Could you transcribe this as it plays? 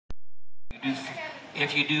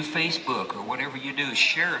If you do Facebook or whatever you do,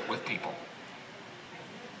 share it with people.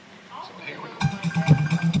 So here we go.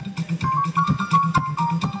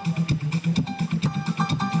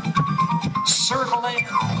 Circle it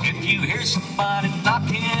if you hear somebody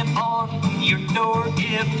knocking on your door.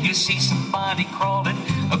 If you see somebody crawling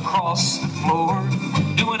across the floor,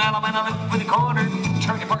 do an Allemande left with a corner,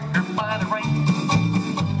 turn your partner by the right.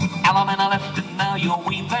 Allemande left and now you'll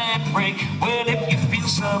weave and break. Well, if you feel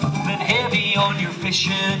something heavy on your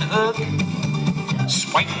fishing hook,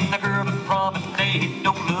 swing the girl to promenade,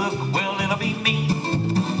 don't look, well, it'll be me.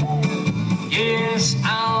 Yes,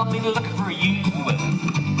 I'll be looking for you.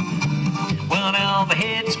 Well, now the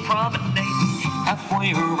head's promenade,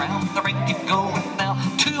 halfway around the ring you go. Now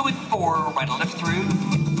 2 and 4, right and left through.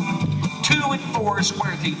 2 and 4,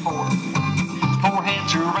 square through 4. 4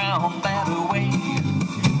 hands around that way.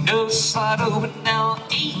 No slide over now,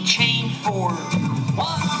 8 chain 4.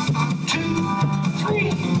 1, 2,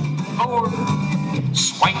 3, 4.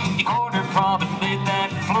 Swing the corner, promenade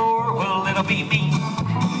that floor. Well, it'll be me.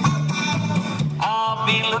 I'll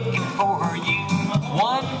be looking for you.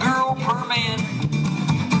 1 girl per man.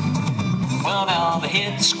 Well, now the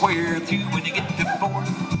head's square through when you get to 4.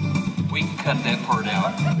 We can cut that part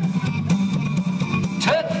out.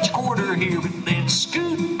 Touch quarter here and then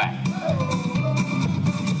scoot back.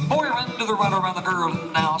 Boy, run to the right around the girl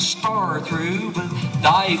and now star through, but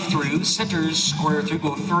dive through, centers square through,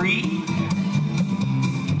 go 3.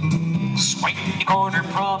 Swing the corner,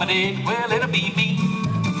 promenade, well, it'll be me.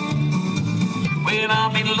 Well,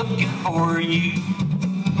 I'll be looking for you.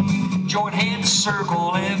 Join hands,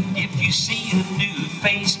 circle if you see a new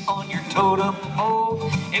face on your totem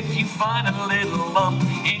pole. If you find a little lump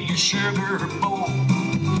in your sugar bowl.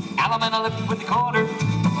 Allemande left with the corner,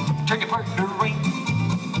 turn your partner right.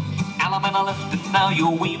 Allemande left and now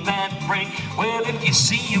you'll weave and break. Well, if you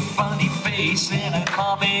see a funny face in a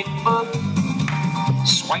comic book,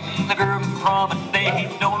 swing the girl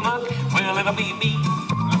promenade, don't look, well, it'll be me.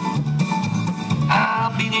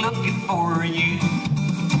 I'll be looking for you.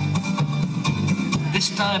 This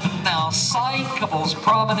time and now, side couples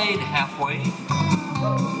promenade halfway.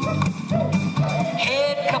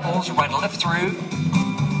 Head couples right and left through.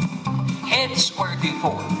 Head square through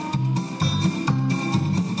 4.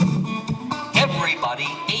 Everybody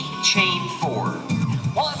 8 chain 4.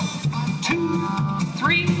 1, 2,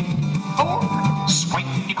 3, 4. Swing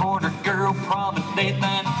the corner, girl, promenade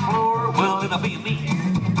that floor. Well, it'll be me.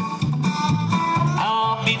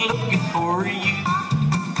 I'll be looking for you.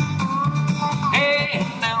 Hey,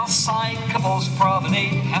 now side couples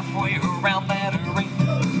promenade halfway around that ring.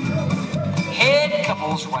 Head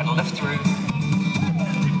couples right and left through.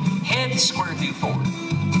 Head square through 4.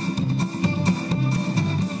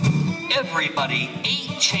 Everybody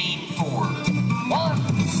 8 chain 4. 1,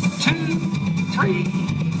 2, 3,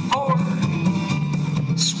 4.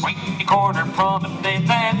 Swing the corner, promenade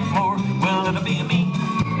that floor. Well, it'll be me.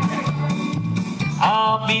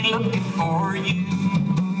 I'll be looking for you.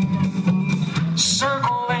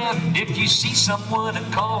 Circle left if you see someone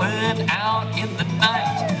calling out in the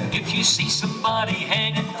night. If you see somebody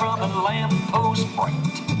hanging from a lamppost bright.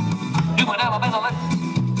 Do an Allemande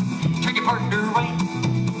left, turn your partner right.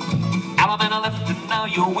 Allemande left and now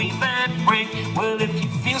you'll weave and break. Well, if you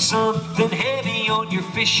feel something heavy on your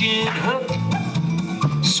fishing hook,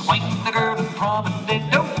 swing the girl and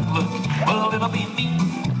promenade, don't look, well, it'll be me.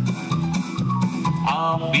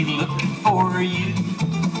 I'll be looking for you.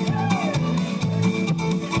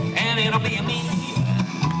 And it'll be me.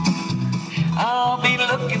 I'll be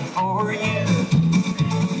looking for you.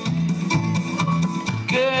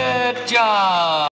 Good job.